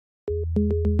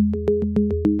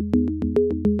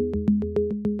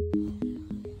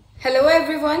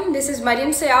everyone, this is Maryam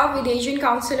Sayab with Asian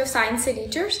Council of Science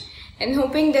Editors, and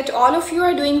hoping that all of you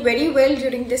are doing very well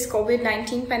during this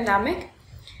COVID-19 pandemic.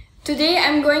 Today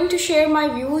I'm going to share my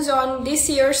views on this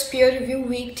year's peer review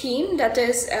week theme, that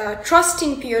is trust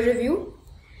in peer review.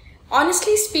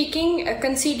 Honestly speaking,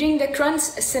 considering the current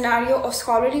scenario of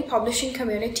scholarly publishing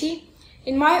community,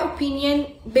 in my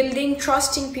opinion, building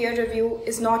trust in peer review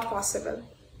is not possible.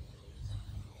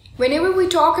 Whenever we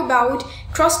talk about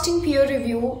trust in peer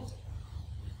review,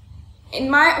 in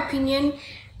my opinion,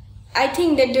 I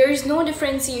think that there is no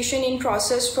differentiation in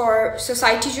process for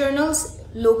society journals,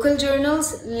 local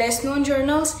journals, less known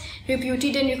journals,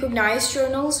 reputed and recognized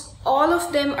journals. All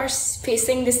of them are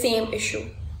facing the same issue.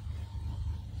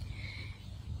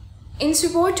 In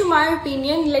support to my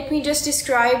opinion, let me just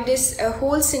describe this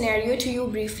whole scenario to you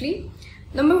briefly.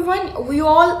 Number one, we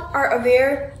all are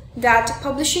aware that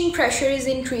publishing pressure is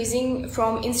increasing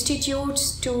from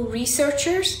institutes to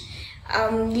researchers,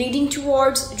 leading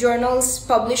towards journals,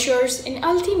 publishers, and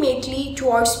ultimately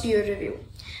towards peer review.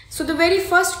 So the very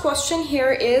first question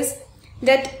here is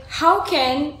that how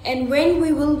can and when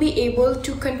we will be able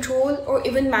to control or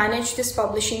even manage this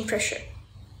publishing pressure.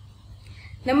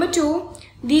 Number two,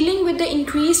 dealing with the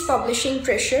increased publishing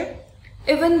pressure,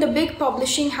 even the big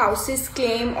publishing houses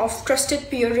claim of trusted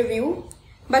peer review,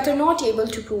 but are not able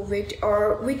to prove it,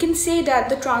 or we can say that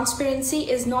the transparency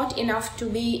is not enough to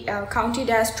be counted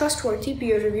as trustworthy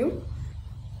peer review.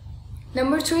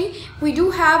 Number three, we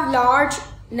do have large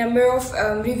number of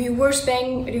reviewer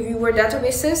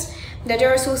databases that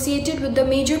are associated with the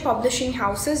major publishing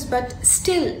houses, but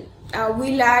still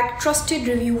we lack trusted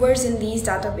reviewers in these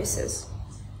databases.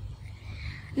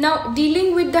 Now,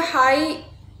 dealing with the high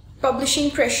publishing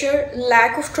pressure,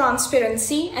 lack of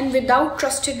transparency, and without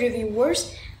trusted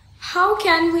reviewers, how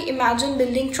can we imagine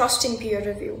building trust in peer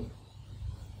review?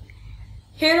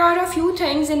 Here are a few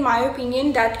things in my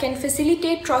opinion that can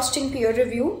facilitate trust in peer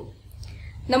review.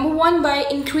 Number one, by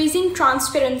increasing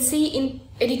transparency in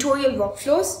editorial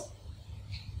workflows,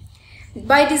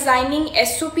 by designing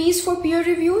SOPs for peer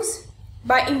reviews,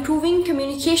 by improving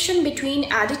communication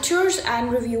between editors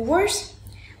and reviewers.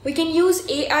 We can use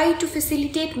AI to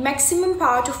facilitate maximum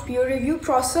part of peer review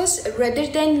process rather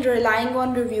than relying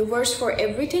on reviewers for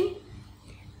everything.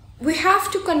 We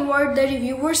have to convert the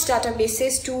reviewers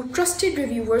databases to trusted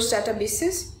reviewers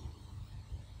databases.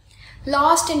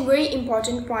 Last and very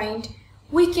important point,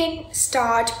 we can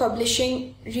start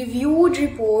publishing reviewed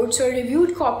reports or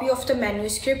reviewed copy of the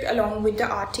manuscript along with the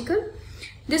article.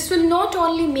 This will not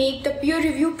only make the peer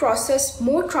review process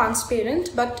more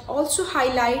transparent, but also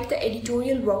highlight the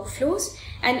editorial workflows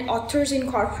and authors'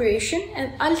 incorporation,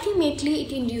 and ultimately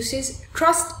it induces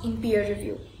trust in peer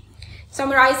review.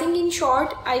 Summarizing in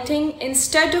short, I think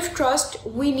instead of trust,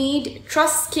 we need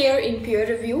trust care in peer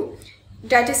review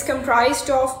that is comprised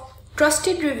of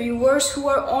trusted reviewers who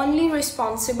are only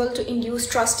responsible to induce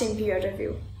trust in peer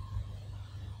review.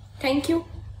 Thank you.